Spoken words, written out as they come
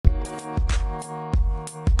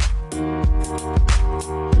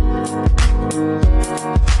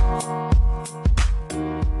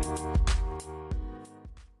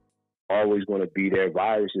always going to be there.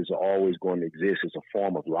 Viruses are always going to exist. It's a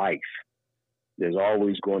form of life. There's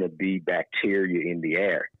always going to be bacteria in the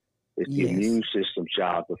air. It's the immune system's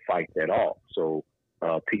job to fight that off. So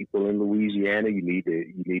people in Louisiana, you need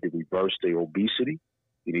to reverse the obesity.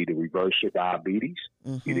 You need to reverse your diabetes.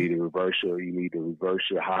 You need to reverse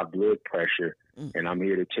your high blood pressure. And I'm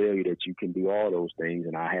here to tell you that you can do all those things.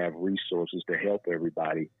 And I have resources to help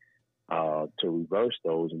everybody to reverse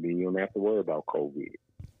those, and then you don't have to worry about COVID.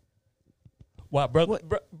 Wow,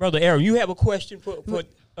 brother Aaron, you have a question for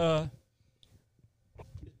brother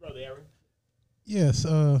Aaron? Yes,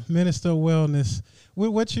 Minister of Wellness. With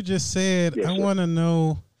what you just said, yes, I want to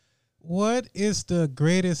know, what is the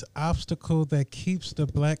greatest obstacle that keeps the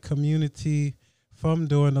Black community from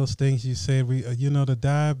doing those things you said? The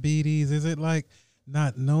diabetes. Is it like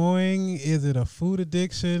not knowing? Is it a food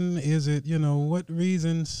addiction? Is it, what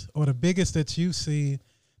reasons, or the biggest that you see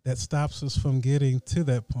that stops us from getting to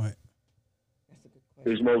that point?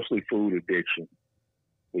 It's mostly food addiction,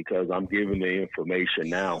 because I'm giving the information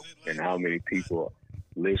now, and how many people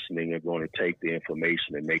listening are going to take the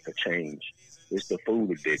information and make a change. It's the food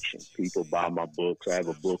addiction. People buy my books. I have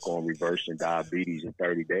a book on reversing diabetes in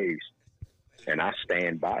 30 days. And I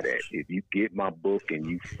stand by that. If you get my book and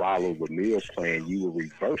you follow the meal plan, you will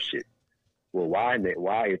reverse it. Well, why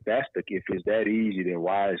if it's that easy, then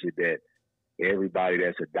why is it that everybody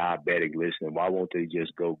that's a diabetic listening, why won't they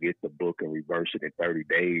just go get the book and reverse it in 30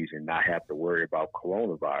 days and not have to worry about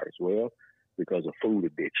coronavirus? Well, because of food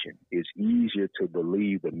addiction. It's easier to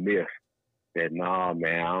believe the myth that, nah,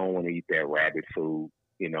 man, I don't want to eat that rabbit food.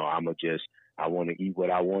 I want to eat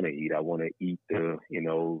what I want to eat. I want to eat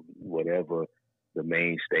whatever the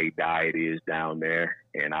mainstay diet is down there.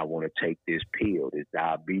 And I want to take this pill, this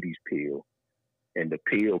diabetes pill. And the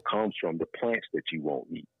pill comes from the plants that you won't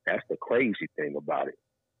eat. That's the crazy thing about it.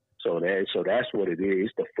 So that's what it is.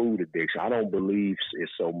 It's the food addiction. I don't believe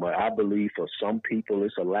it's so much. I believe for some people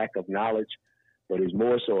it's a lack of knowledge, but it's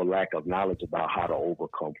more so a lack of knowledge about how to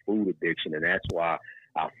overcome food addiction. And that's why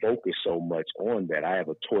I focus so much on that. I have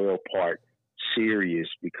a 12-part series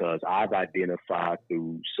because I've identified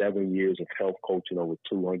through 7 years of health coaching over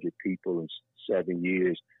 200 people and 7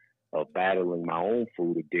 years of battling my own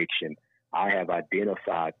food addiction. I have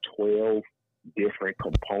identified 12 different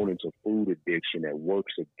components of food addiction that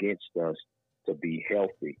works against us to be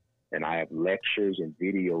healthy. And I have lectures and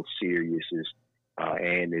video series,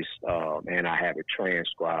 and I have it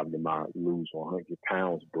transcribed in my Lose 100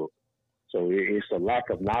 Pounds book. So it's a lack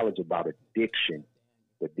of knowledge about addiction.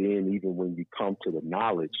 But then even when you come to the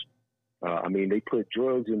knowledge, they put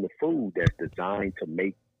drugs in the food that's designed to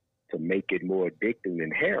make it more addicting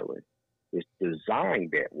than heroin. It's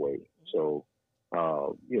designed that way. So,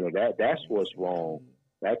 that's what's wrong.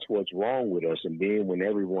 That's what's wrong with us. And then when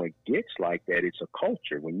everyone gets like that, it's a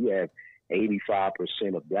culture. When you have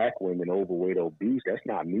 85% of Black women overweight, obese, that's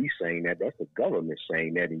not me saying that. That's the government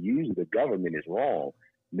saying that. And usually the government is wrong,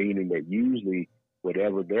 meaning that usually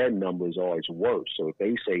whatever their numbers are is worse. So if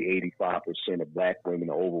they say 85% of Black women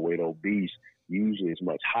are overweight, obese, usually it's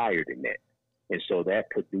much higher than that. And so that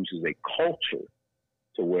produces a culture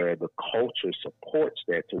to where the culture supports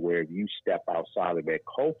that, to where if you step outside of that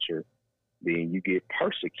culture, then you get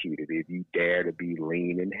persecuted if you dare to be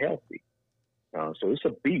lean and healthy. So it's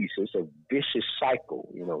a beast. It's a vicious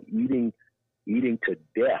cycle, eating to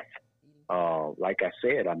death. Like I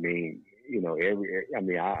said, I've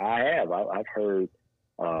heard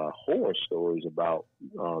horror stories about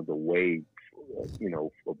the way,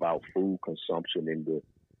 about food consumption in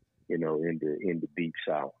the deep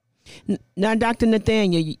South. Now, Dr.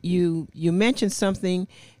 Nathaniel, you mentioned something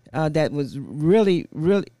that was really,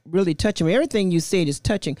 really, really touching. Everything you said is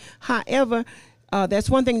touching. However, that's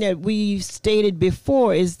one thing that we've stated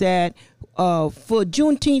before is that for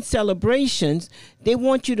Juneteenth celebrations, they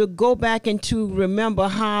want you to go back and to remember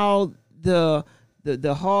how the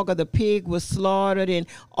hog or the pig was slaughtered and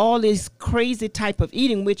all this crazy type of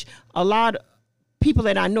eating, which a lot of people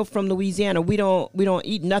that I know from Louisiana, we don't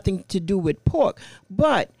eat nothing to do with pork.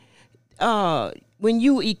 But when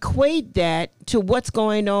you equate that to what's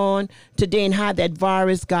going on today and how that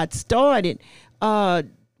virus got started,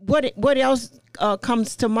 what else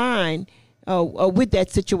comes to mind with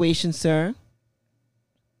that situation, sir?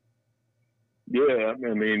 Yeah,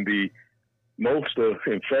 most of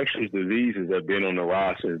infectious diseases have been on the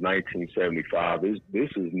rise since 1975.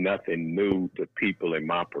 This is nothing new to people in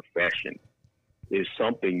my profession. It's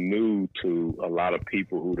something new to a lot of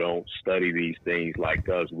people who don't study these things like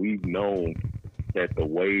us. We've known that the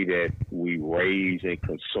way that we raise and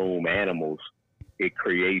consume animals, it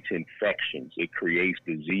creates infections. It creates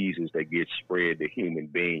diseases that get spread to human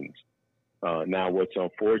beings. Now, what's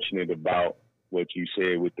unfortunate about what you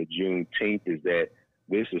said with the Juneteenth is that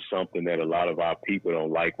this is something that a lot of our people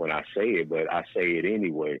don't like when I say it, but I say it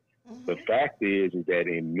anyway. The fact is that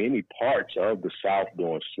in many parts of the South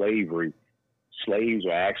during slavery, slaves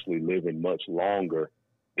are actually living much longer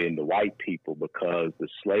than the white people, because the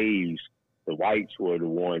slaves, the whites were the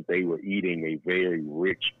ones, they were eating a very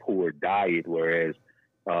rich, poor diet, whereas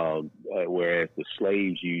the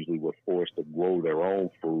slaves usually were forced to grow their own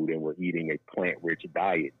food and were eating a plant-rich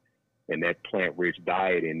diet. And that plant-rich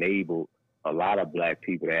diet enabled a lot of black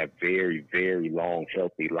people to have very, very long,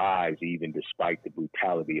 healthy lives, even despite the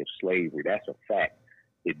brutality of slavery. That's a fact.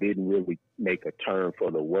 It didn't really make a turn for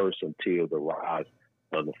the worse until the rise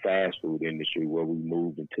of the fast food industry, where we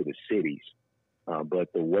moved into the cities.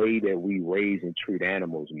 But the way that we raise and treat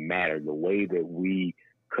animals matter. The way that we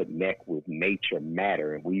connect with nature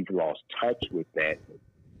matter, and we've lost touch with that,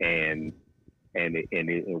 and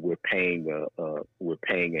we're paying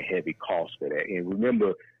a heavy cost for that. And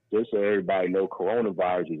remember, just so everybody know,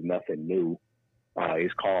 coronavirus is nothing new.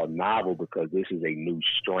 It's called novel because this is a new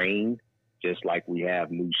strain. Just like we have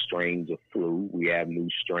new strains of flu, we have new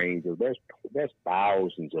strains of, there's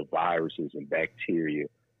thousands of viruses and bacteria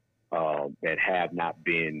that have not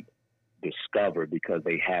been discovered because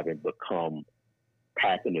they haven't become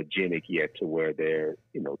pathogenic yet to where they're,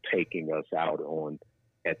 taking us out on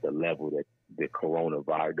at the level that the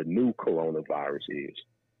new coronavirus is.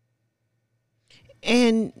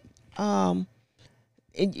 And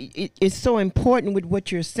it's so important with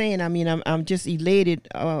what you're saying. I mean, I'm just elated.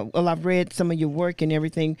 Well, I've read some of your work and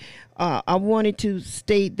everything. I wanted to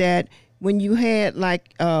state that when you had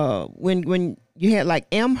when you had like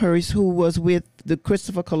Amherst, who was with the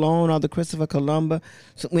Christopher Columbus or the Christopher Columbus,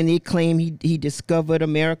 so when they claim he discovered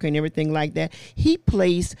America and everything like that, he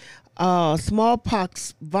placed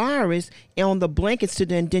smallpox virus on the blankets to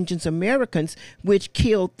the indigenous Americans, which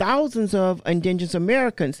killed thousands of indigenous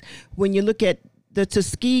Americans. When you look at the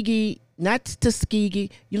Tuskegee,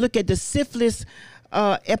 you look at the syphilis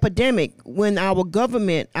epidemic, when our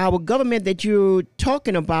government that you're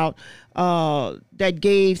talking about, that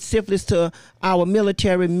gave syphilis to our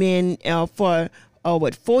military men for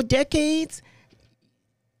 4 decades?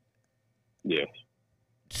 Yes.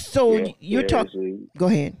 So you're talking. Go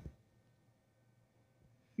ahead.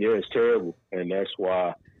 Yeah, it's terrible, and that's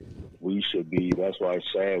why that's why it's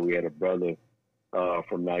sad. We had a brother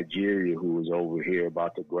from Nigeria who was over here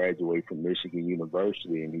about to graduate from Michigan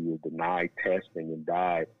University, and he was denied testing and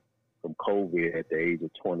died from COVID at the age of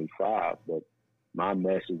 25. But my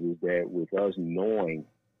message is that with us knowing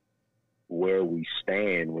where we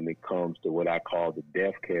stand when it comes to what I call the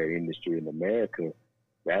death care industry in America,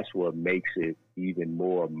 that's what makes it even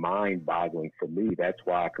more mind-boggling for me. That's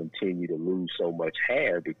why I continue to lose so much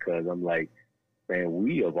hair, because I'm like, man,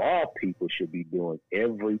 we of all people should be doing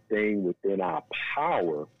everything within our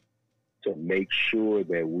power to make sure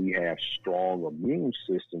that we have strong immune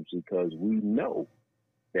systems, because we know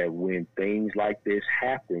that when things like this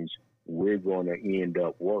happens, we're going to end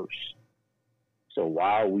up worse. So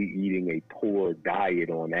why are we eating a poor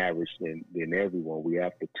diet on average than everyone? We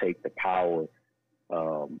have to take the power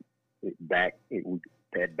back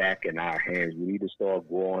in our hands. We need to start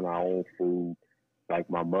growing our own food like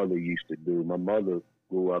my mother used to do. My mother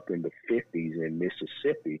grew up in the 50s in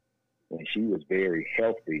Mississippi, and she was very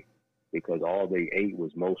healthy because all they ate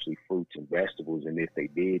was mostly fruits and vegetables. And if they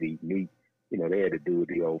did eat meat, they had to do it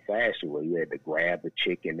the old-fashioned way. You had to grab the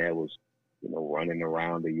chicken that was, running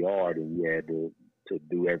around the yard, and you had to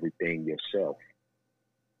do everything yourself.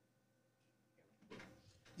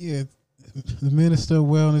 Yeah, the Minister of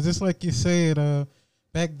Wellness, just like you said,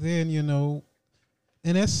 back then,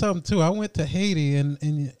 and that's something too. I went to Haiti,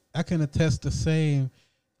 and I can attest the same,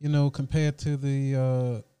 compared to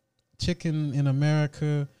the chicken in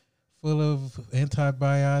America full of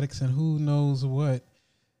antibiotics and who knows what.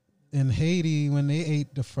 In Haiti, when they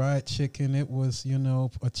ate the fried chicken, it was,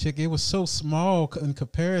 a chicken. It was so small in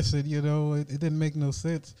comparison, it didn't make no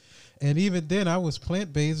sense. And even then, I was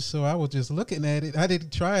plant-based, so I was just looking at it. I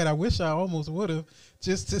didn't try it. I wish I almost would have,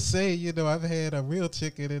 just to say, I've had a real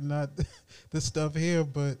chicken and not the stuff here.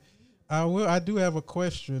 But I do have a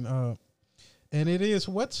question, and it is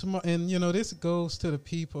this goes to the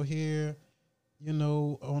people here,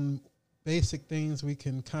 on basic things we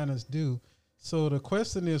can kind of do. So the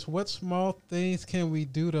question is, what small things can we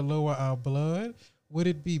do to lower our blood? Would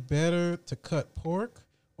it be better to cut pork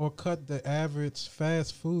or cut the average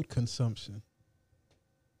fast food consumption?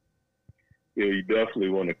 Yeah, you definitely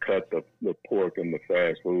want to cut the pork and the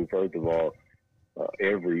fast food. First of all,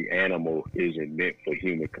 every animal isn't meant for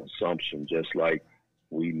human consumption, just like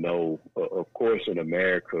We know, of course, in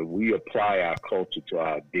America, we apply our culture to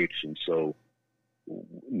our addiction. So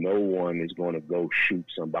no one is going to go shoot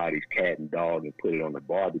somebody's cat and dog and put it on the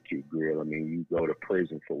barbecue grill. I mean, you go to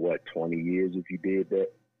prison for what, 20 years if you did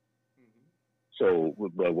that? So,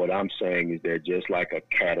 but what I'm saying is that just like a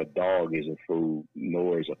cat or dog isn't food,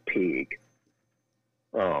 nor is a pig.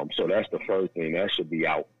 So that's the first thing. That should be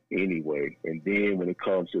out anyway. And then when it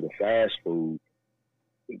comes to the fast food,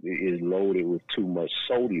 it is loaded with too much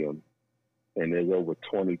sodium. And there's over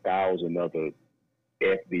 20,000 other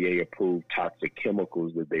FDA-approved toxic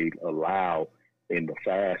chemicals that they allow in the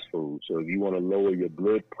fast food. So if you want to lower your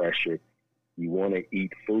blood pressure, you want to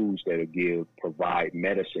eat foods that provide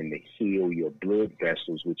medicine to heal your blood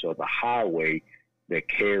vessels, which are the highway that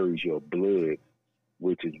carries your blood,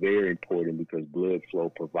 which is very important because blood flow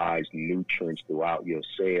provides nutrients throughout your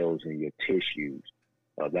cells and your tissues.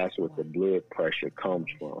 That's what the blood pressure comes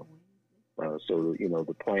from. So, you know,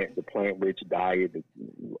 the plant-rich diet, the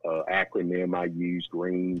acronym I use,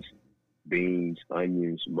 greens, beans,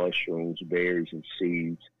 onions, mushrooms, berries, and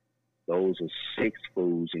seeds. Those are 6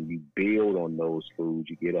 foods, and you build on those foods.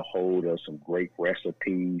 You get a hold of some great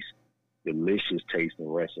recipes, delicious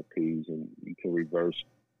tasting recipes, and you can reverse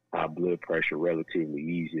high blood pressure relatively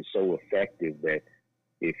easy. It's so effective that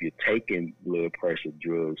if you're taking blood pressure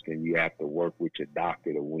drugs, then you have to work with your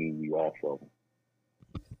doctor to wean you off of them.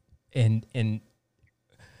 And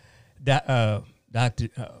that Dr.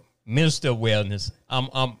 Minister of Wellness,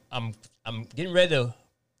 I'm getting ready to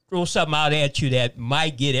throw something out at you that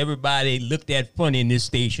might get everybody looked at funny in this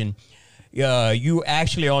station. You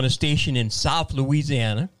actually on a station in South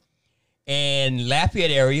Louisiana and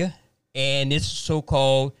Lafayette area, and it's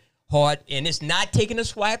so-called hard, and it's not taking a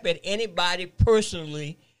swipe at anybody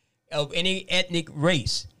personally of any ethnic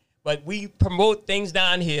race, but we promote things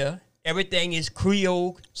down here. Everything is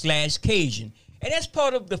Creole/Cajun, and that's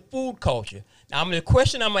part of the food culture. Now, the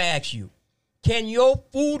question I'm going to ask you, can your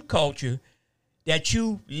food culture that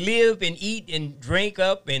you live and eat and drink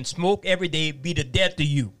up and smoke every day be the death to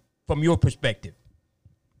you from your perspective?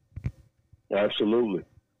 Absolutely.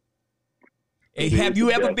 Hey, have you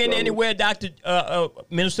ever been anywhere, Dr.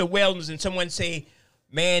 Minister of Wellness, and someone say,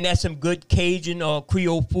 man, that's some good Cajun or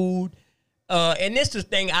Creole food? And this is the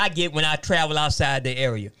thing I get when I travel outside the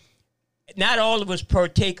area. Not all of us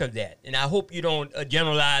partake of that, and I hope you don't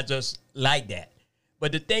generalize us like that.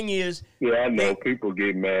 But the thing is... Yeah, I know people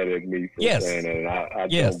get mad at me for saying that, and I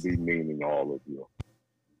don't be meaning all of you.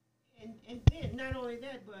 And then, not only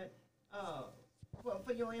that, but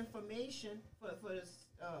for your information, for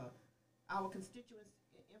our constituents'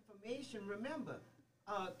 information, remember,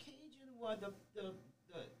 Cajun were the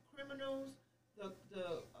criminals, the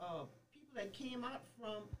people that came out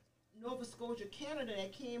from Nova Scotia, Canada,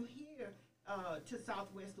 that came here to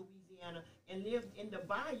Southwest Louisiana and lived in the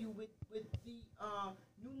bayou with the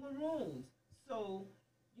New Maroons. So,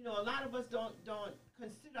 you know, a lot of us don't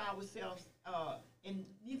consider ourselves in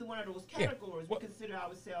neither one of those categories. We consider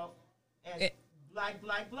ourselves as black.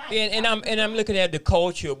 And I'm looking at the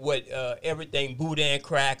culture of what everything boudin,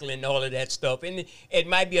 crackling, all of that stuff, and it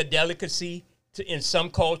might be a delicacy in some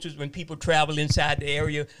cultures when people travel inside the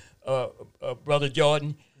area, Brother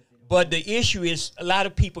Jordan. But the issue is a lot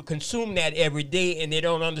of people consume that every day, and they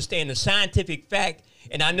don't understand the scientific fact.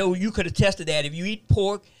 And I know you could attest to that. If you eat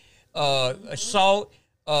pork, salt,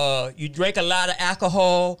 you drink a lot of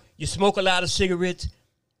alcohol, you smoke a lot of cigarettes,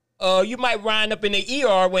 you might wind up in the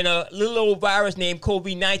ER when a little old virus named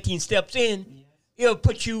COVID-19 steps in. It'll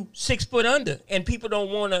put you 6 foot under, and people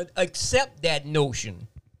don't want to accept that notion.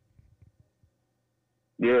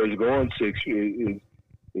 Yeah, it's going 6 feet.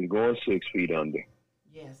 It's going 6 feet under.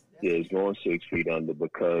 Yes. Yeah, it's going 6 feet under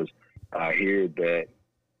because I hear that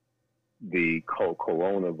the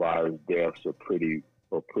coronavirus deaths are pretty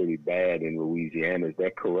bad in Louisiana. Is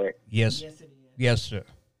that correct? Yes. Yes, it is. Yes, sir.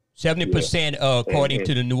 70%, according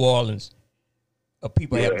to the New Orleans, of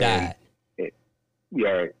people have died. And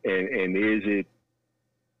is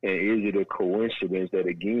it a coincidence that,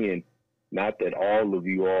 again, not that all of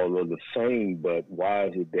you all are the same, but why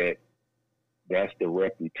is it that that's the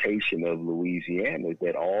reputation of Louisiana, is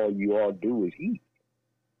that all you all do is eat?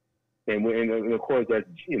 And of course, that's,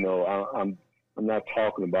 you know, I'm not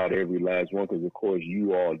talking about every last one because, of course,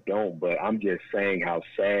 you all don't, but I'm just saying how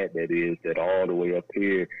sad that is that all the way up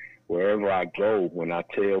here, wherever I go, when I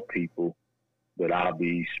tell people that I'll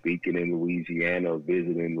be speaking in Louisiana or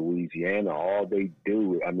visiting Louisiana, all they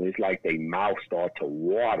do, I mean, it's like their mouth start to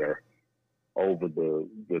water over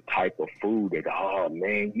the type of food that, oh,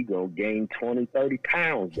 man, you're going to gain 20, 30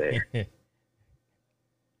 pounds there.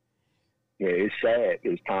 Yeah, it's sad.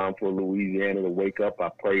 It's time for Louisiana to wake up. I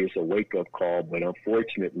pray it's a wake-up call, but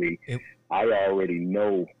unfortunately, I already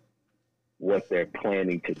know what they're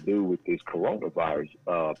planning to do with this coronavirus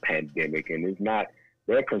pandemic, and it's not.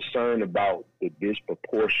 They're concerned about the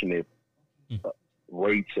disproportionate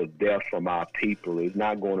rates of death from our people. It's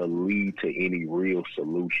not going to lead to any real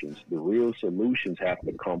solutions. The real solutions have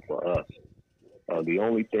to come for us. The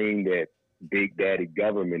only thing that Big Daddy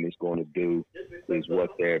government is going to do is what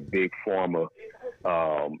their big pharma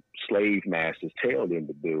slave masters tell them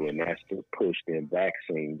to do, and that's to push them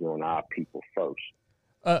vaccines on our people first.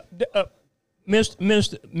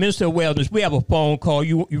 Minister Wellness, we have a phone call.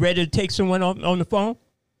 You ready to take someone on the phone?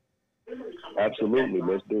 Absolutely,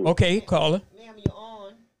 let's do it. Okay, caller. Ma'am, you're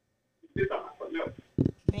on.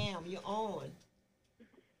 Ma'am, you're on.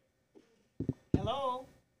 Hello,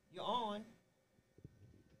 you're on.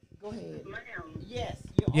 Go ahead. Ma'am. Yes,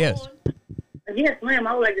 you're on. Yes, ma'am.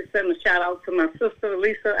 I would like to send a shout out to my sister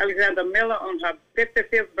Lisa Alexander Miller on her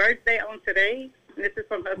 55th birthday on today. And this is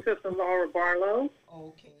from her sister Laura Barlow.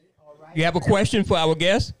 Okay, all right. You have a question for our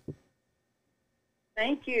guest?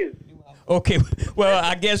 Thank you. Okay, well,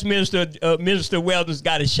 I guess Minister Wellness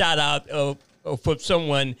got a shout out for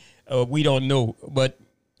someone we don't know, but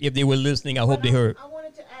if they were listening, I hope they heard. I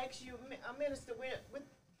wanted to ask you,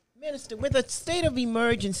 Minister, with a state of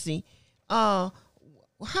emergency, how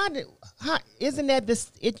isn't that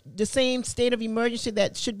the same state of emergency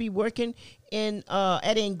that should be working in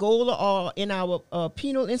at Angola or in our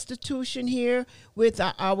penal institution here with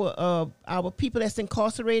our people that's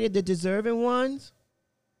incarcerated, the deserving ones?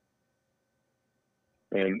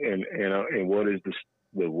 And what is the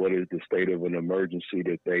state of an emergency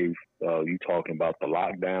that they've you talking about the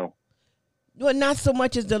lockdown? Well, not so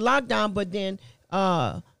much as the lockdown, but then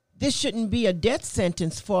this shouldn't be a death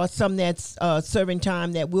sentence for some that's serving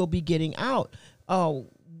time that will be getting out. Why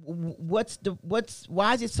is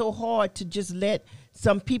it so hard to just let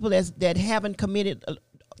some people that haven't committed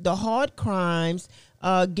the hard crimes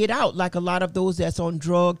get out? Like a lot of those that's on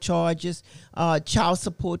drug charges, child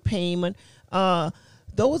support payment.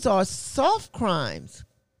 Those are soft crimes.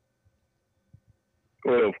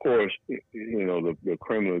 Well, of course, the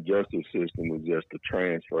criminal justice system is just a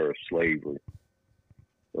transfer of slavery.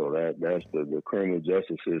 So that's the criminal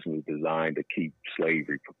justice system is designed to keep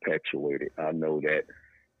slavery perpetuated. I know that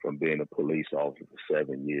from being a police officer for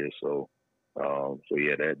 7 years. So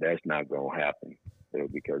yeah, that's not going to happen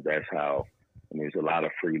because that's how. I mean, there's a lot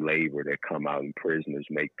of free labor that come out and prisoners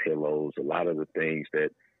make pillows. A lot of the things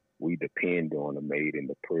that we depend on are made in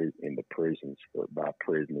the prisons by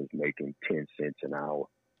prisoners making 10 cents an hour.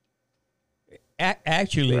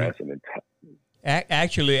 Actually,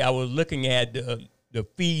 I was looking at the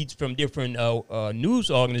feeds from different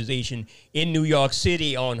news organizations in New York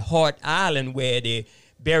City on Hart Island, where they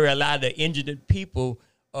bury a lot of injured people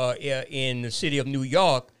in the city of New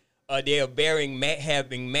York. They are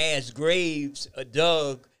having mass graves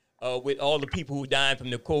dug with all the people who died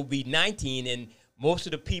from the COVID-19, and most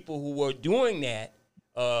of the people who were doing that,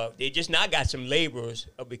 they just not got some laborers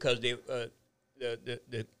because they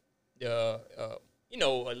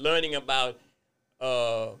learning about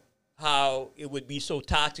how it would be so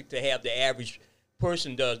toxic to have the average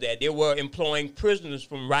person does that. They were employing prisoners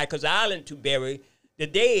from Rikers Island to bury the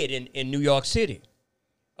dead in New York City.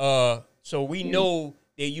 So we know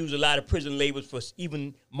they use a lot of prison laborers for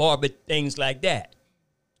even morbid things like that.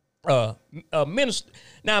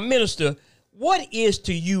 Minister, what is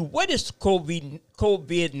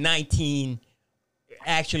COVID-19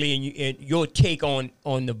 actually in your take on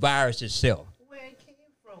the virus itself? Where it came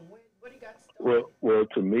from? What it got started? Well,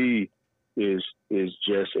 to me, is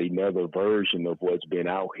just another version of what's been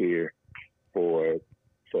out here for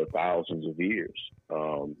thousands of years.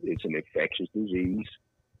 It's an infectious disease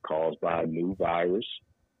caused by a new virus.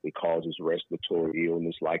 It causes respiratory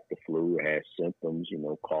illness like the flu. It has symptoms,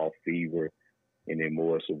 cough, fever, and in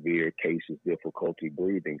more severe cases, difficulty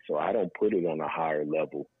breathing. So I don't put it on a higher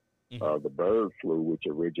level. The bird flu, which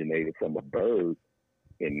originated from a bird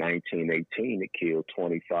in 1918, it killed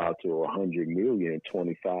 25 to 100 million in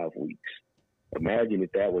 25 weeks. Imagine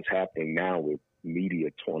if that was happening now with media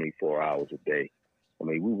 24 hours a day. I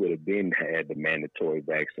mean, we would have had the mandatory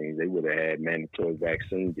vaccines. They would have had mandatory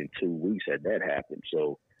vaccines in 2 weeks had that happened.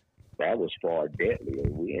 So that was far deadlier.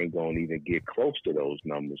 We ain't going to even get close to those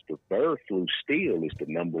numbers. The bird flu still is the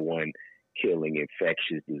number one killing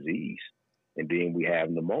infectious disease. And then we have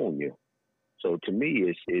pneumonia. So to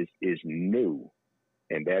me, it's new.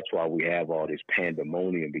 And that's why we have all this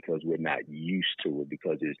pandemonium, because we're not used to it,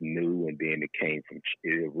 because it's new. And then it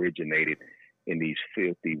originated in these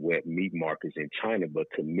filthy, wet meat markets in China. But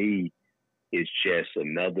to me, it's just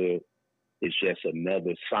another It's just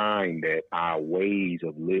another sign that our ways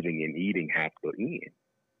of living and eating have to end.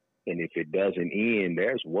 And if it doesn't end,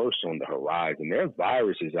 there's worse on the horizon. There's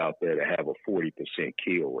viruses out there that have a 40%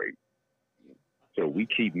 kill rate. So we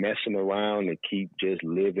keep messing around and keep just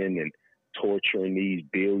living and torturing these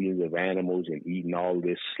billions of animals and eating all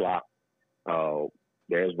this slop.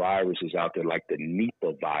 There's viruses out there like the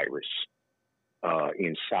Nipah virus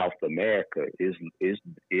in South America.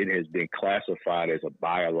 It has been classified as a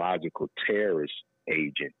biological terrorist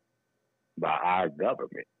agent by our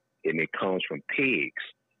government, and it comes from pigs,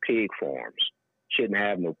 pig farms. Shouldn't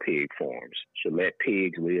have no pig farms. Should let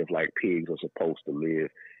pigs live like pigs are supposed to live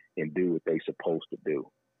and do what they're supposed to do.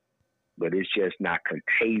 But it's just not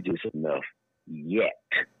contagious enough yet.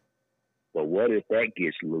 But what if that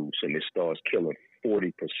gets loose and it starts killing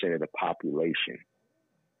 40% of the population?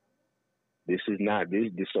 This is not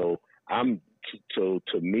this. So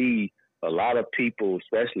to me, a lot of people,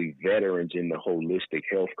 especially veterans in the holistic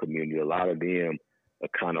health community, a lot of them are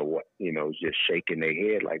kind of just shaking their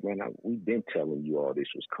head like, man, we've been telling you all this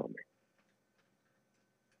was coming.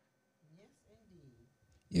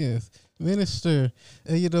 Yes, Minister,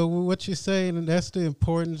 what you're saying, and that's the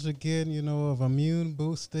importance, again, of immune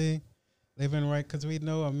boosting, living right, because we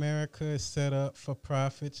know America is set up for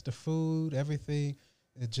profits. The food, everything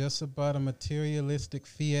is just about a materialistic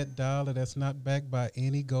fiat dollar that's not backed by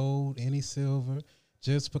any gold, any silver,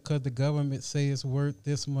 just because the government say it's worth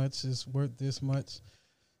this much, it's worth this much.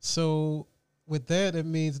 So with that, it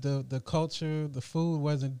means the culture, the food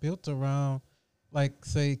wasn't built around, like,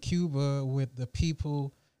 say, Cuba, with the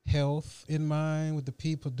people health in mind, with the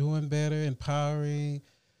people doing better, empowering.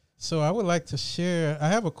 So I would like to share, I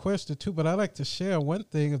have a question too, but I like to share one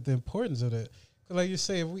thing of the importance of that. Because like you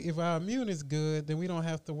say, if our immune is good, then we don't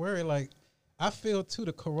have to worry. Like, I feel too,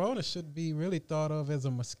 the corona should be really thought of as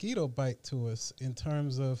a mosquito bite to us in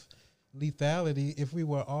terms of lethality. If we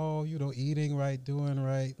were all, eating right, doing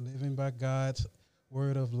right, living by God's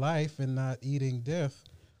word of life and not eating death.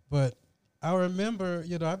 But I remember,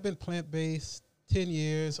 I've been plant-based 10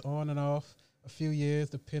 years on and off, a few years,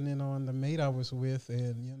 depending on the mate I was with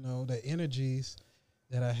and, the energies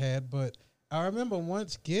that I had. But I remember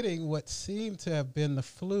once getting what seemed to have been the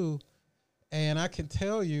flu. And I can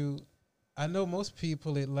tell you, I know most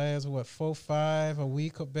people, it lasts, 4, 5, a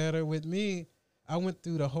week or better. With me, I went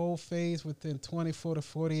through the whole phase within 24 to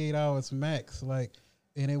 48 hours max. And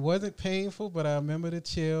it wasn't painful, but I remember the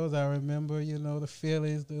chills. I remember, the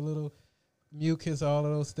feelings, the little mucus, all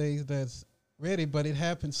of those things that's ready, but it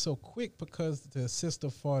happened so quick because the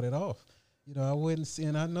system fought it off. I wouldn't see,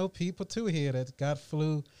 and I know people too here that got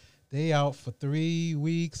flu, they out for 3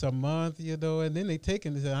 weeks, a month, and then they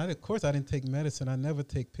taking this. Of course, I didn't take medicine. I never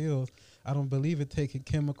take pills. I don't believe in taking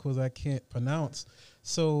chemicals I can't pronounce.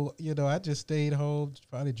 So, I just stayed home,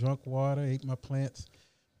 probably drunk water, ate my plants.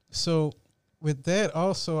 So with that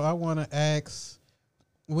also, I want to ask,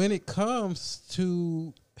 when it comes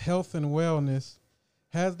to health and wellness,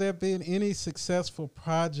 has there been any successful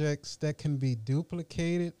projects that can be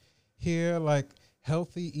duplicated here, like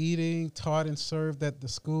healthy eating taught and served at the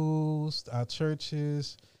schools, our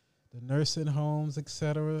churches, the nursing homes, et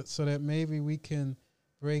cetera, so that maybe we can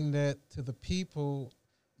bring that to the people,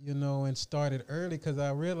 and start it early? Because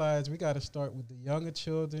I realize we got to start with the younger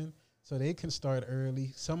children so they can start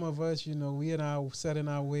early. Some of us, we set in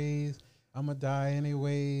our ways. I'm going to die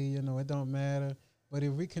anyway, it don't matter. But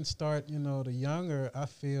if we can start, the younger, I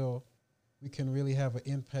feel we can really have an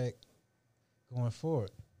impact going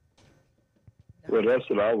forward. Well, that's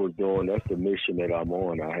what I was doing. That's the mission that I'm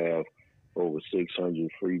on. I have over 600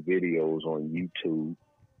 free videos on YouTube.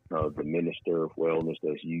 The Minister of Wellness,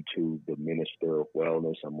 that's YouTube, the Minister of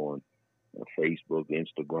Wellness. I'm on Facebook,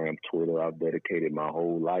 Instagram, Twitter. I've dedicated my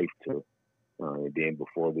whole life to. And then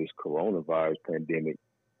before this coronavirus pandemic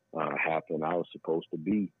happened, I was supposed to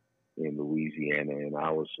be in Louisiana, and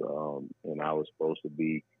I was supposed to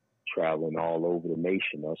be traveling all over the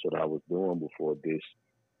nation. That's what I was doing before this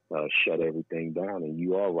shut everything down. And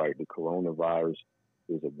you are right, the coronavirus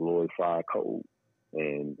is a glorified cold,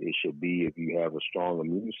 and it should be, if you have a strong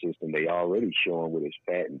immune system. They already showing with as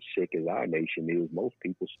fat and sick as our nation is, most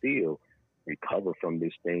people still recover from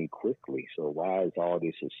this thing quickly. So why is all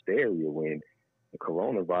this hysteria when the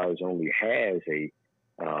coronavirus only has a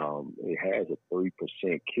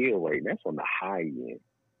 3% kill rate, and that's on the high end,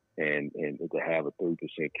 and to have a 3%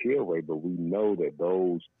 kill rate. But we know that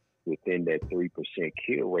those within that 3%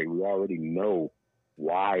 kill rate, we already know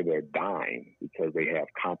why they're dying, because they have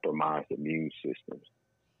compromised immune systems,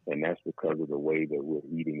 and that's because of the way that we're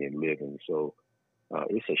eating and living. So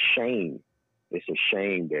it's a shame. It's a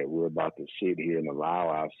shame that we're about to sit here and allow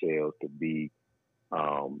ourselves to be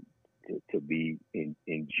to be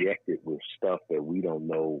injected with stuff that we don't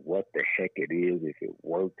know what the heck it is, if it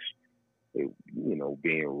works,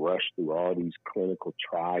 being rushed through all these clinical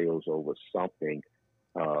trials over something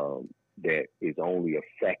that is only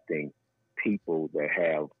affecting people that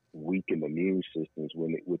have weakened immune systems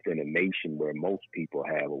within a nation where most people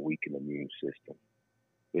have a weakened immune system.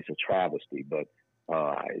 It's a travesty, but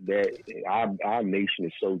our nation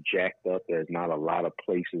is so jacked up. There's not a lot of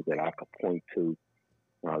places that I could point to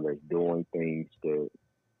that's doing things the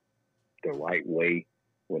right way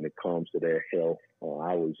when it comes to their health.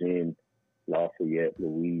 I was in Lafayette,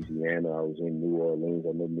 Louisiana. I was in New Orleans.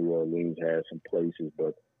 I know New Orleans has some places,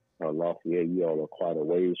 but Lafayette, you all are quite a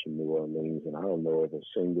ways from New Orleans, and I don't know of a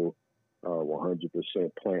single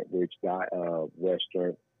 100% plant-rich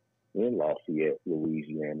restaurant in Lafayette,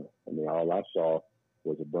 Louisiana. I mean, all I saw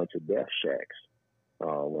was a bunch of death shacks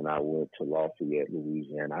when I went to Lafayette,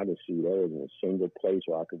 Louisiana. I didn't see there wasn't a single place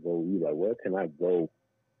where I could go eat. Like, where can I go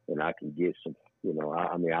and I can get some,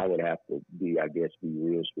 I would have to be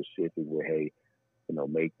real specific with, hey,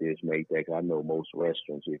 make this, make that. 'Cause I know most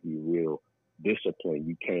restaurants, if you're real disciplined,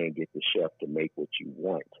 you can get the chef to make what you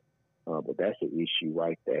want. But that's an issue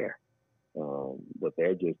right there. But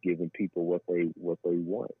they're just giving people what they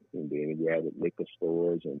want. And then you have the liquor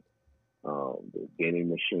stores and the vending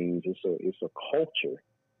machines. It's a culture,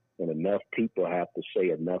 and enough people have to say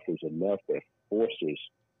enough is enough that forces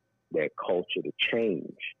that culture to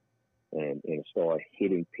change and start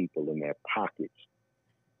hitting people in their pockets.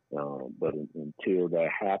 But until that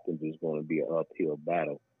happens, it's going to be an uphill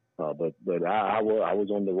battle. But I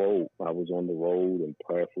was on the road. I was on the road, and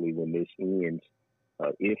prayerfully when this ends,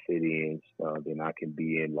 if it ends, then I can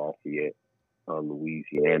be in Lafayette,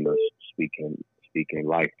 Louisiana, speaking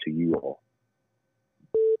life to you all.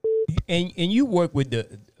 And you work with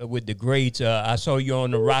the greats. I saw you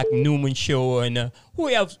on the Rock Newman show. And who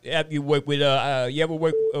else have you worked with? You ever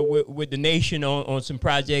work with the Nation on some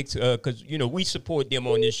projects? Because we support them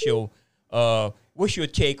on this show. What's your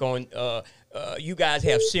take on? You guys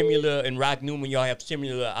have similar, and Rock Newman, y'all have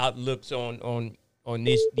similar outlooks on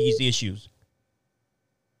these issues.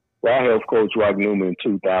 Well, I helped Coach Rock Newman in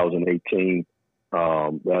 2018.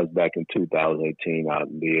 That was back in 2018. I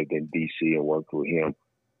lived in D.C. and worked with him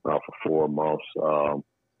for 4 months.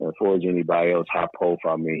 As far as anybody else, high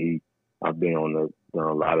profile, I've been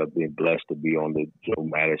been blessed to be on the Joe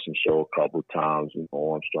Madison show a couple times,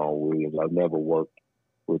 Armstrong Williams. I've never worked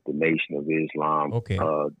with the Nation of Islam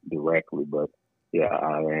directly, but yeah,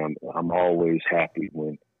 I'm always happy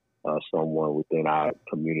when someone within our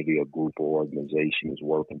community or group or organization is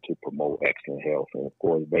working to promote excellent health, and of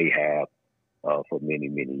course they have for many,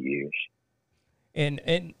 many years.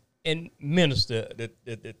 And Minister,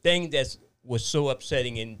 the thing that was so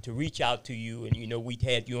upsetting, and to reach out to you, and we'd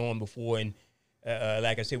had you on before, and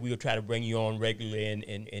like I said, we will try to bring you on regularly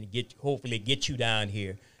and hopefully get you down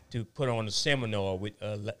here to put on a seminar with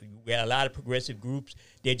we have a lot of progressive groups.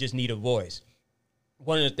 They just need a voice.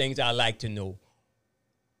 One of the things I like to know,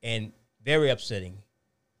 and very upsetting,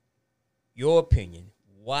 your opinion.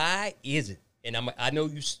 Why is it? And I know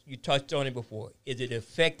you touched on it before. Is it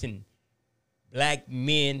affecting black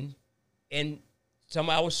men and some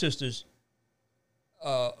of our sisters?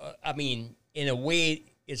 In a way,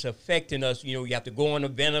 it's affecting us. You have to go on a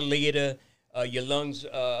ventilator. Your lungs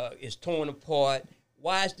is torn apart.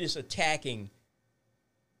 Why is this attacking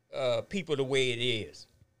people the way it is?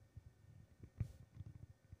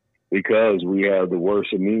 Because we have the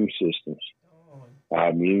worst immune systems. Our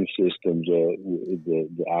immune systems,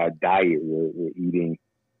 our diet, we're eating,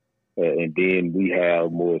 and then we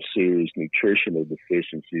have more serious nutritional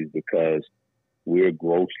deficiencies because we're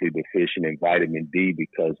grossly deficient in vitamin D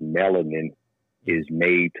because melanin is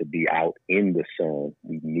made to be out in the sun.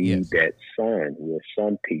 We need that sun. We're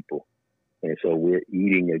sun people. And so we're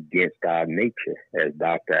eating against our nature, as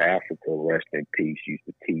Dr. Africa, rest in peace, used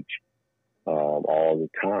to teach all the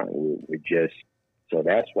time. So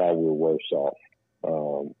that's why we're worse off.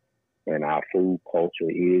 And our food culture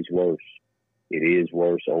is worse. It is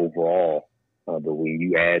worse overall. But when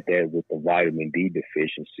you add that with the vitamin D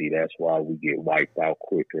deficiency, that's why we get wiped out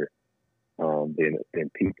quicker than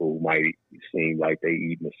people who might seem like they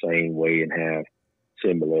eat in the same way and have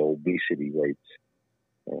similar obesity rates.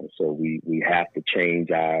 So we have to change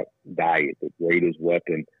our diet. The greatest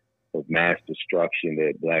weapon of mass destruction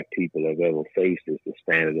that black people have ever faced is the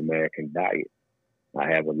standard American diet. I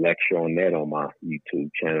have a lecture on that on my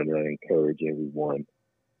YouTube channel that I encourage everyone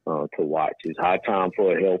to watch. It's high time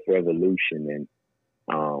for a health revolution.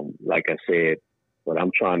 And like I said, what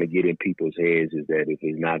I'm trying to get in people's heads is that if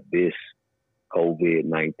it's not this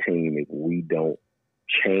COVID-19, if we don't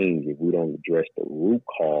change, if we don't address the root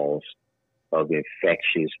cause of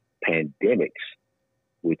infectious pandemics,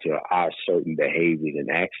 which are our certain behaviors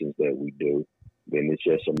and actions that we do, then it's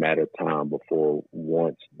just a matter of time before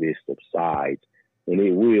once this subsides, and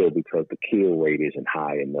it will, because the kill rate isn't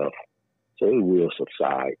high enough, so it will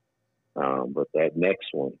subside. But that next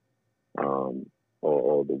one,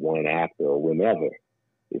 or the one after, or whenever,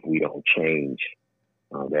 if we don't change,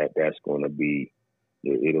 that's going to be,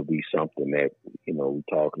 it'll be something that, we're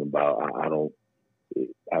talking about.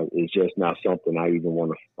 It's just not something I even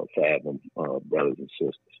want to fathom, brothers and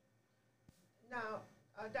sisters. Now,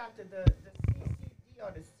 Doctor, the CCD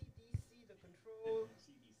or the CDC,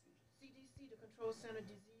 the Control Center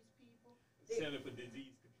Disease people. Center for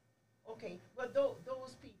Disease Control. Okay, but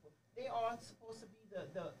those people, they are supposed to be the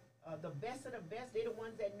best of the best. They're the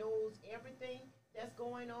ones that knows everything that's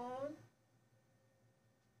going on.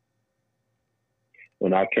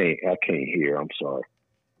 And I can't hear. I'm sorry.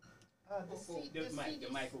 The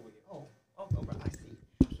mic over here. Oh, I see.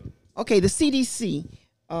 Okay, the CDC,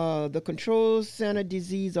 the Control Center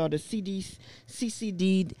Disease, or the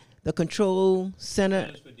CCD, the Control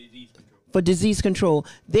Center for Disease Control.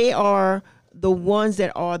 They are the ones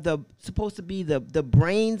that are supposed to be the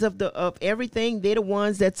brains of everything. They're the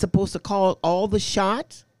ones that's supposed to call all the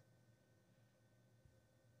shots.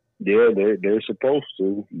 Yeah, they're supposed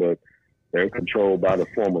to, but they're controlled by the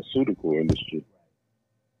pharmaceutical industry.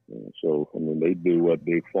 So, they do what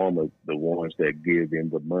Big Pharma, the ones that give them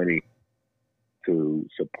the money to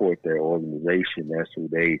support their organization. That's who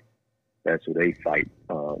they fight.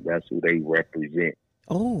 That's who they represent.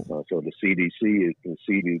 Oh. So the CDC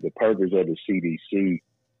the purpose of the CDC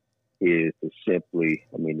is to simply,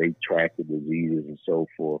 they track the diseases and so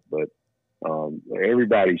forth, but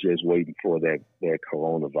everybody's just waiting for that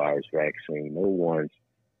coronavirus vaccine. No one's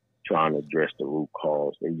trying to address the root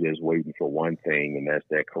cause. They're just waiting for one thing, and that's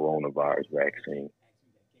that coronavirus vaccine.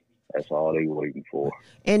 That's all they're waiting for.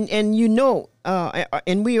 And and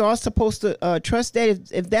we are supposed to trust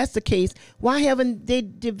that. If that's the case, why haven't they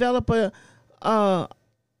developed a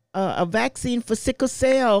vaccine for sickle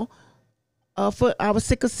cell, for our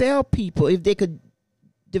sickle cell people? If they could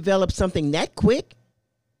develop something that quick.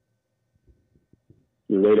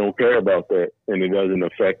 They don't care about that, and it doesn't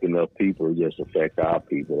affect enough people. It just affects our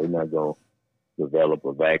people. They're not going to develop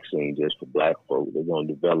a vaccine just for black folk. They're going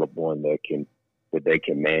to develop one that they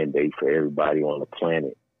can mandate for everybody on the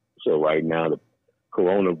planet. So right now, the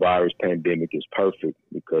coronavirus pandemic is perfect,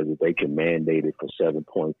 because if they can mandate it for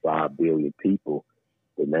 7.5 billion people,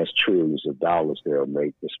 then that's trillions of dollars they'll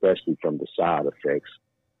make, especially from the side effects,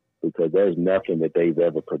 because there's nothing that they've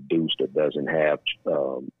ever produced that doesn't have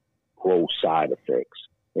gross side effects.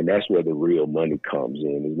 And that's where the real money comes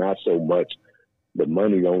in. It's not so much, the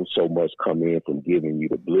money don't so much come in from giving you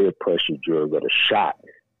the blood pressure drug or the shot.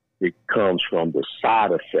 It comes from the side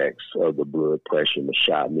effects of the blood pressure and the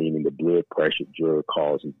shot, meaning the blood pressure drug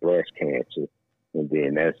causes breast cancer. And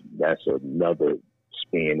then that's another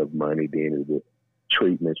spin of money. Then the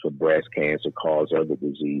treatments for breast cancer cause other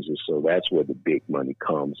diseases. So that's where the big money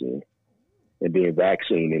comes in. And then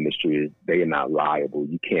vaccine industry, they are not liable.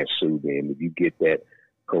 You can't sue them. If you get that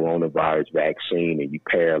coronavirus vaccine and you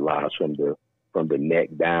paralyzed from the neck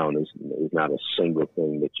down, it's not a single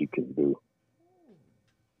thing that you can do.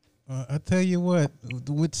 I tell you what,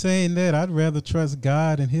 with saying that, I'd rather trust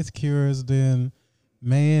God and his cures than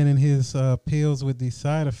man and his pills with these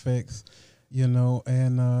side effects,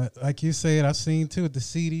 And like you said, I've seen too, the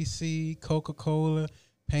CDC, Coca-Cola,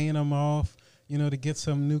 paying them off, to get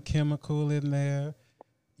some new chemical in there.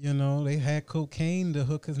 They had cocaine, the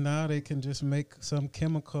hookers. Now they can just make some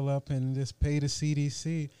chemical up and just pay the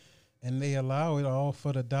CDC, and they allow it all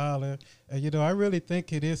for the dollar. I really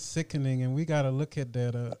think it is sickening, and we got to look at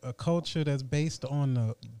that. A culture that's based on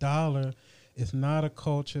the dollar is not a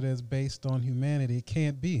culture that's based on humanity. It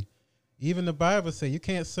can't be. Even the Bible says you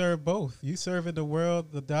can't serve both. You serving the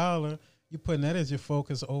world, the dollar, you putting that as your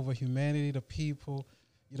focus over humanity, the people,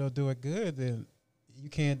 do it good, then you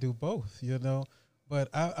can't do both, But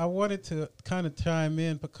I wanted to kind of chime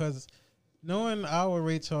in, because knowing our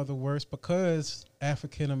rates are the worst, because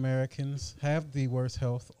African Americans have the worst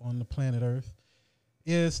health on the planet Earth,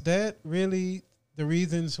 is that really the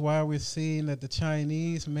reasons why we're seeing that the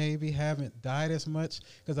Chinese maybe haven't died as much?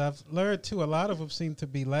 Because I've learned too, a lot of them seem to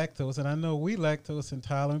be lactose, and I know we lactose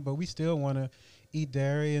intolerant, but we still want to eat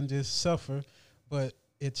dairy and just suffer. But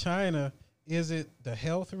in China, is it the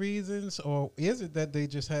health reasons, or is it that they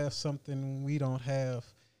just have something we don't have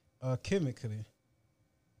chemically?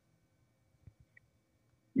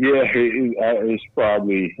 Yeah, it's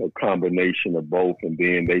probably a combination of both. And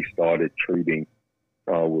then they started treating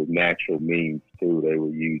with natural means through, they were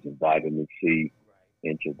using vitamin C,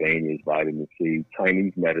 intravenous vitamin C.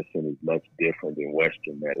 Chinese medicine is much different than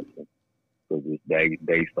Western medicine because it's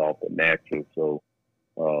based off the natural. So,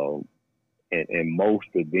 and most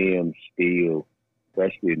of them still,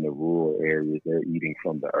 especially in the rural areas, they're eating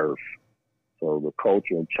from the earth. So the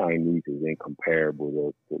culture in Chinese is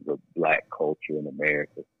incomparable to the black culture in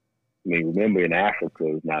America. I mean, remember in Africa,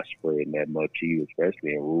 it's not spreading that much either,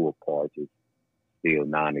 especially in rural parts. It's still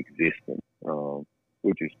non-existent,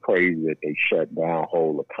 which is crazy that they shut down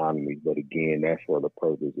whole economies. But again, that's for the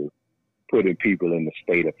purpose of putting people in a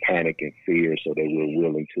state of panic and fear so they were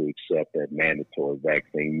willing to accept that mandatory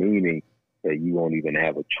vaccine, meaning that you won't even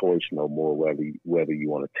have a choice no more whether you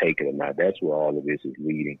want to take it or not. That's where all of this is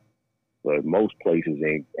leading. But most places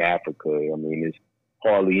in Africa, I mean, it's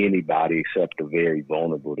hardly anybody except the very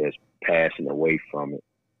vulnerable that's passing away from it.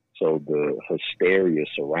 So the hysteria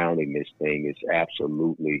surrounding this thing is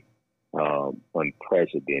absolutely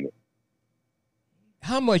unprecedented.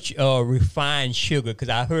 How much refined sugar, because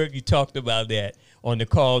I heard you talked about that on the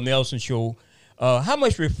Carl Nelson show, how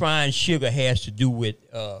much refined sugar has to do with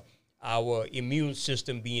our immune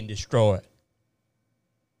system being destroyed?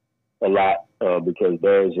 A lot, because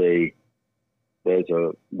there's a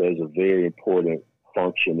very important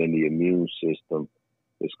function in the immune system.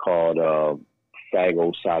 It's called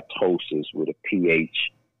phagocytosis with a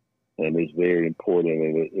pH, and it's very important,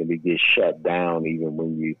 and it gets shut down even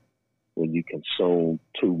when you consume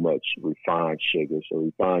too much refined sugar. So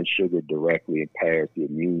refined sugar directly impairs the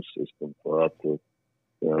immune system. For up to,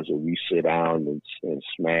 so you sit down and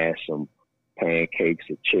smash some pancakes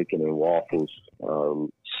or chicken and waffles,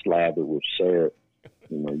 slab it with syrup,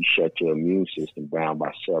 you shut your immune system down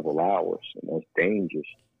by several hours, and that's dangerous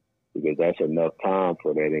because that's enough time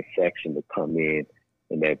for that infection to come in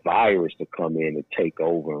and that virus to come in and take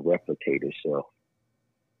over and replicate itself.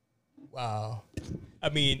 Wow. I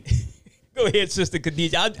mean, go ahead, Sister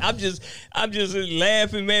Khadijah. I'm just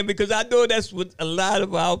laughing, man, because I know that's what a lot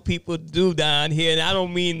of our people do down here, and I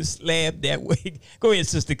don't mean to slap that way. Go ahead,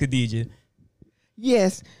 Sister Khadijah.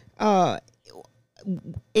 Yes,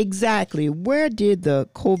 exactly. Where did the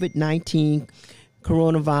COVID-19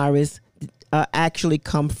 coronavirus actually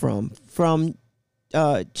come from? From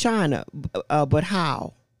China, but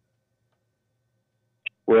how?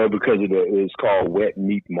 Well, because it's called wet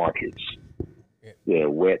meat markets. Yeah,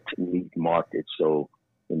 wet meat markets. So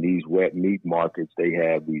in these wet meat markets, they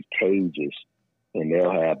have these cages, and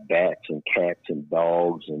they'll have bats and cats and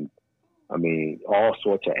dogs and, I mean, all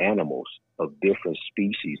sorts of animals of different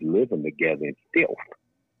species living together in filth.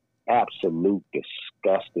 Absolute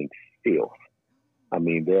disgusting filth. I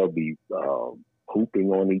mean, they'll be pooping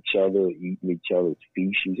on each other, eating each other's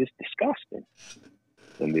feces. It's disgusting.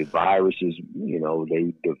 And the viruses,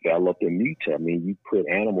 they develop and mutate. I mean, you put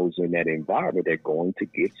animals in that environment, they're going to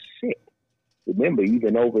get sick. Remember,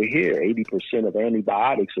 even over here, 80% of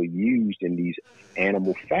antibiotics are used in these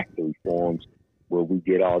animal factory farms where we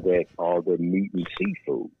get all the meat and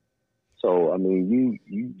seafood. So, I mean,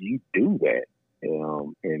 you do that,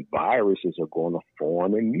 and viruses are going to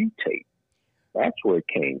form and mutate. That's where it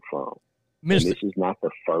came from. Minister, and this is not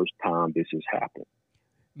the first time this has happened.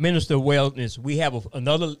 Minister of Wellness, we have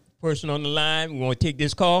another person on the line. We want to take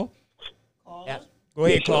this call. Yeah. Go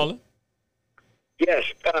ahead, caller.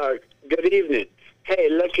 Yes, good evening. Hey,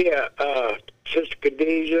 look here, Sister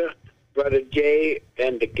Khadijah, Brother Jay,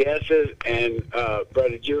 and the guests, and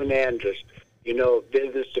Brother June Andrews,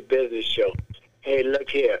 business to business show. Hey, look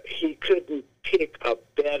here, he couldn't pick a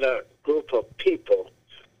better group of people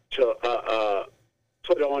to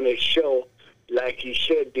put on his show like he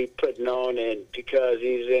should be putting on, and because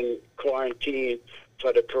he's in quarantine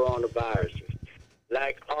for the coronavirus.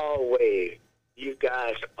 Like always, you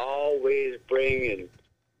guys always bringing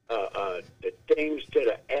the things to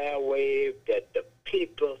the airwave that the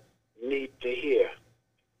people need to hear.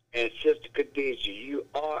 And Sister Khadijah, you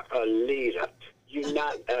are a leader. You're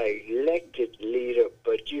not an elected leader,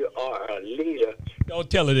 but you are a leader. Don't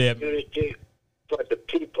tell her that. Unity for the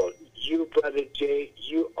people. You, Brother Jay,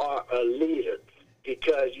 you are a leader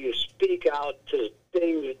because you speak out to the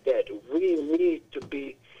things that we need to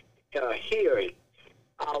be hearing.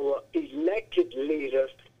 Our elected leaders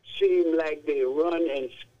seem like they run and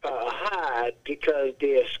hide because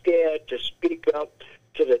they're scared to speak up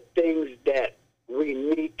to the things that we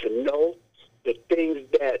need to know, the things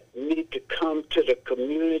that need to come to the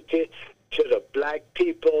community, to the black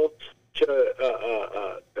people,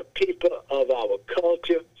 to the people of our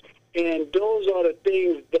culture. And those are the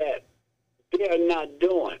things that they are not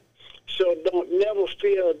doing. So don't never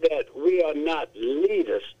feel that we are not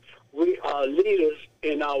leaders. We are leaders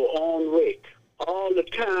in our own way. all the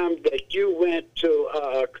time that you went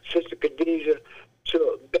to, Sister Khadijah,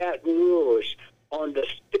 to Baton Rouge, on the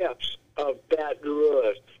steps of Baton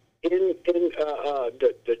Rouge, in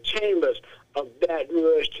the chambers of Baton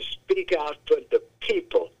Rouge, to speak out for the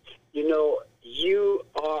people. You know, you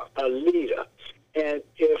are a leader. And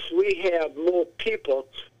if we have more people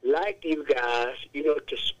like you guys, you know,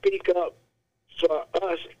 to speak up for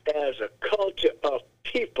us as a culture of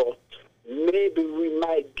people, maybe we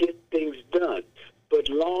might get things done. But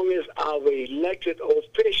long as our elected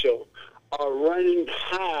officials are running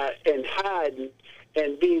high and hiding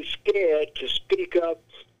and being scared to speak up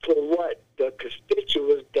for what the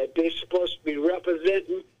constituents that they're supposed to be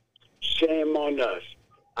representing, shame on us.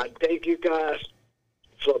 I thank you guys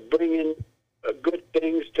for bringing good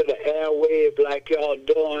things to the airwave like y'all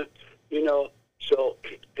doing, you know. So,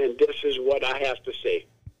 and this is what I have to say.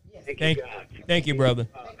 Thank you, guys. Thank you, brother.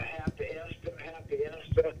 Happy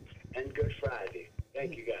Easter, and Good Friday.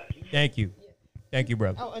 Thank you, guys. Thank you. Thank you,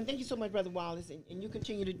 brother. Oh, and thank you so much, Brother Wallace, and you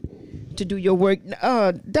continue to do your work.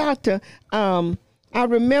 Doctor, I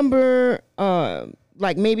remember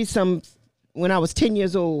like maybe when I was 10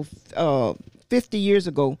 years old, 50 years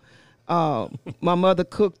ago, my mother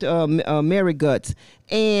cooked Mary guts,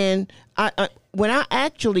 and when I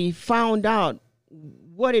actually found out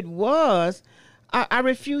what it was, I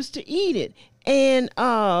refused to eat it. And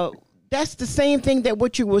that's the same thing that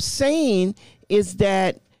what you were saying is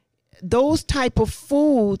that those type of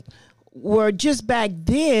food were just back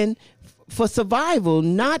then for survival,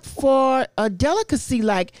 not for a delicacy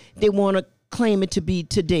like they want to claim it to be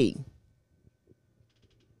today.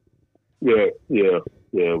 Yeah.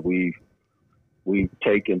 We've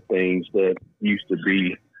taken things that used to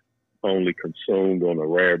be only consumed on a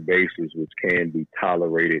rare basis, which can be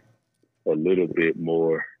tolerated a little bit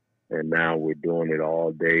more, and now we're doing it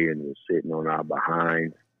all day, and we're sitting on our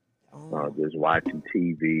behinds, just watching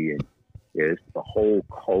TV, and it's the whole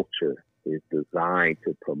culture is designed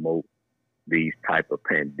to promote these type of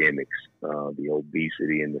pandemics, the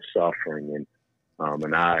obesity and the suffering,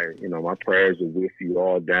 and I, you know, my prayers are with you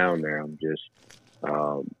all down there. I'm just,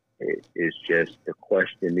 it's just the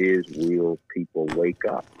question is, will people wake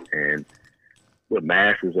up? And the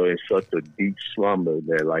masses are in such a deep slumber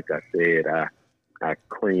that, like I said, I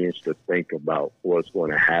cringe to think about what's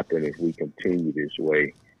going to happen if we continue this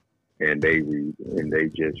way, and they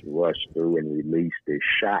just rush through and release this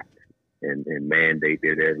shot and mandate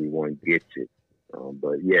that everyone gets it.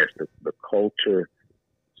 But yes, the culture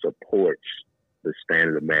supports the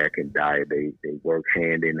standard American diet. They work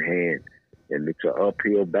hand in hand, and it's an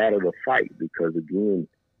uphill battle to fight because, again,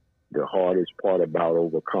 the hardest part about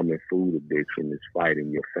overcoming food addiction is fighting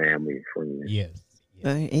your family and friends. Yes.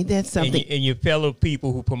 Ain't that something? And your fellow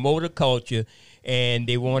people who promote a culture, and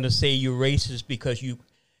they want to say you're racist because you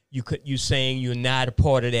saying you're not a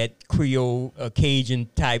part of that Creole Cajun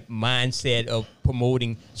type mindset of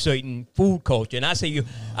promoting certain food culture. And I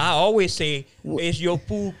always say, is your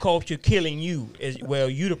food culture killing you? Well,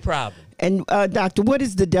 you the problem. And Doctor, what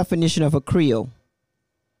is the definition of a Creole?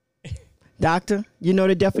 Doctor, you know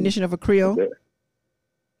the definition of a Creole?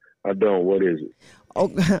 I don't. What is it?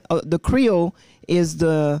 The Creole is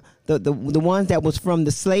the ones that was from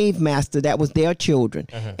the slave master, that was their children.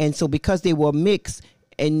 And so because they were mixed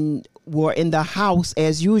and were in the house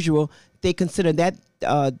as usual, they consider that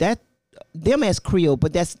them as Creole,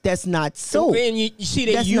 but that's not so. And you see,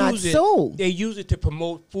 they use it to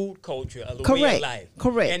promote food culture, a way of life.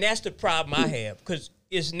 Correct. And that's the problem I have, because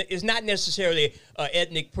it's not necessarily an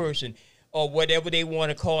ethnic person or whatever they want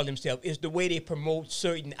to call themselves. It's the way they promote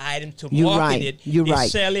certain items to market it. They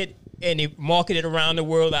sell it, and they market it around the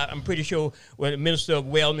world. I'm pretty sure when the Minister of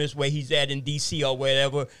Wellness, where he's at in D.C. or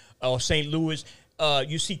wherever, or St. Louis,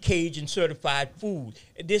 you see Cajun certified food.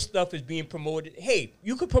 And this stuff is being promoted. Hey,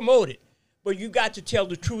 you could promote it, but you got to tell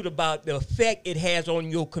the truth about the effect it has on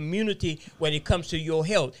your community when it comes to your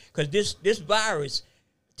health. Because this virus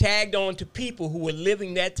tagged on to people who were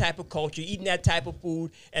living that type of culture, eating that type of food,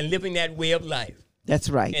 and living that way of life. That's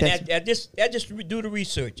right. And I just do the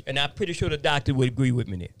research, and I'm pretty sure the doctor would agree with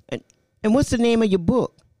me there. And what's the name of your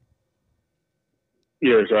book?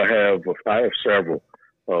 Yes, I have several.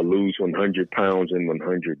 Lose 100 pounds in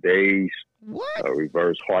 100 days. What?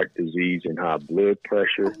 Reverse heart disease and high blood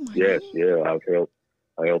pressure.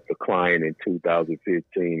 I helped a client in 2015.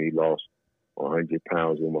 He lost 100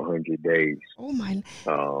 pounds in 100 days. Oh my!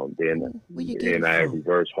 Then I have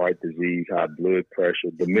reverse heart disease, high blood pressure.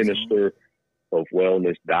 The Minister of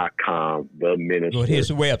Wellness.com. The Minister. Well, here's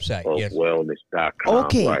the website. Of Wellness.com.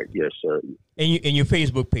 Okay. Right. Yes, sir. And your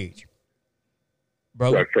Facebook page,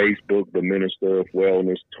 brother. Right, Facebook, the Minister of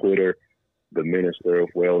Wellness. Twitter, The Minister of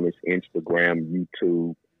Wellness, Instagram,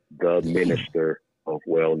 YouTube. The Minister of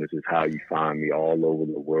Wellness is how you find me all over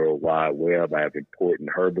the World Wide Web. I have important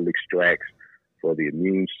herbal extracts for the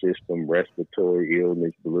immune system, respiratory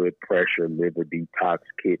illness, blood pressure, liver detox,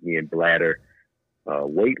 kidney and bladder,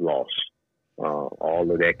 weight loss.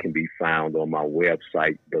 All of that can be found on my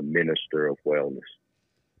website, The Minister of Wellness.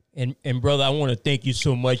 And brother, I want to thank you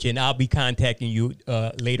so much, and I'll be contacting you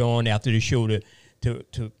later on after the show to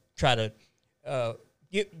try to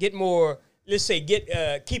get more. Let's say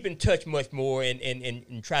keep in touch much more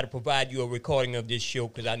and try to provide you a recording of this show,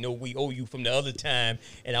 because I know we owe you from the other time,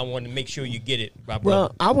 and I want to make sure you get it, my brother.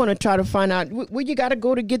 Well, I want to try to find out where you got to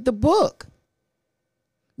go to get the book.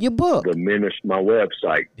 Your book. My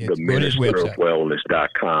website,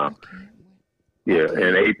 theministerofwellness.com. Yeah,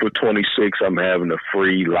 and April 26th, I'm having a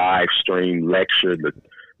free live stream lecture,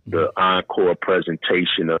 the encore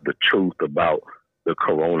presentation of the truth about the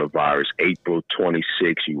coronavirus. April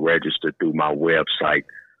 26th, you register through my website,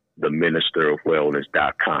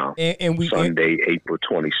 theministerofwellness.com. Sunday, April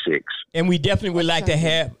 26th. And we definitely would like to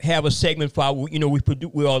have a segment for our,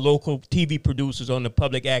 we are local TV producers on the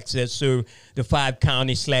public access, serve the 5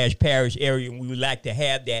 county / parish area, and we would like to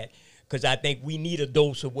have that, because I think we need a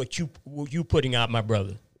dose of what you putting out, my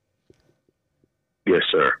brother. Yes,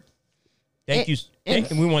 sir. Thank you. And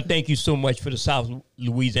we want to thank you so much for the South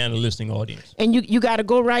Louisiana listening audience. And you got to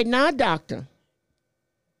go right now, doctor.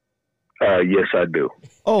 Yes, I do.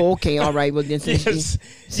 Oh, okay. All right. Well, then.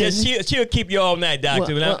 She'll keep you all night,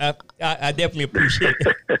 doctor. Well, I definitely appreciate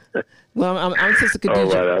it. Well, I'm Sister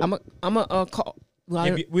Khadijah. Right, I'm a call.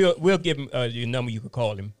 Well, we'll give him your number. You can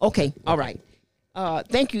call him. Okay. All right.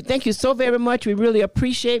 Thank you so very much. We really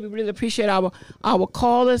appreciate our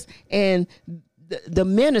callers and the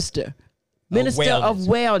Minister of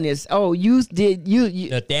Wellness. Oh, you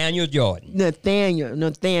Nathaniel Jordan.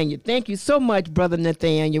 Nathaniel. Thank you so much, Brother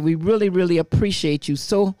Nathaniel. We really, really appreciate you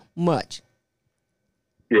so much.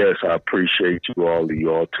 Yes, I appreciate you all.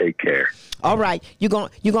 You all take care. All right. You're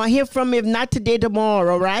gonna hear from me, if not today,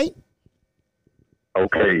 tomorrow, all right?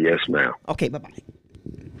 Okay, yes, ma'am. Okay, bye-bye.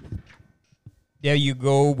 There you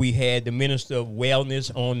go. We had the Minister of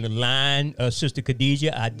Wellness on the line, Sister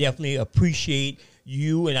Khadijah. I definitely appreciate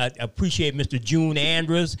you, and I appreciate Mr. June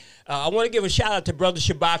Andrews. I want to give a shout out to Brother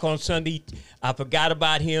Shabak on Sunday. I forgot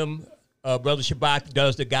about him. Brother Shabak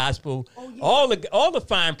does the gospel, all the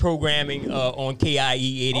fine programming on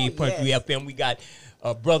KIEE 88.3 FM. We got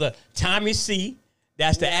Brother Tommy C.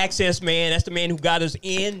 That's the access man. That's the man who got us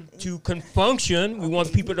into Confunction. We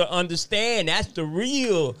want people to understand that's the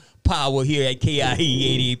real power here at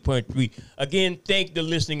KIEE 88.3. Again, thank the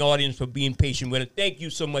listening audience for being patient with us. Thank you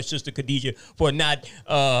so much, Sister Khadijah, for not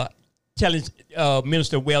telling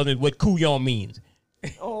Minister Wellness what Kuyon means.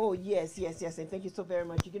 Oh, yes. And thank you so very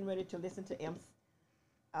much. You're getting ready to listen to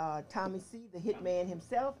Tommy C., the hitman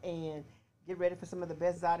himself, and get ready for some of the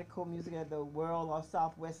best zydeco music that the world or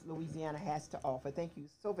Southwest Louisiana has to offer. Thank you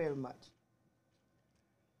so very much.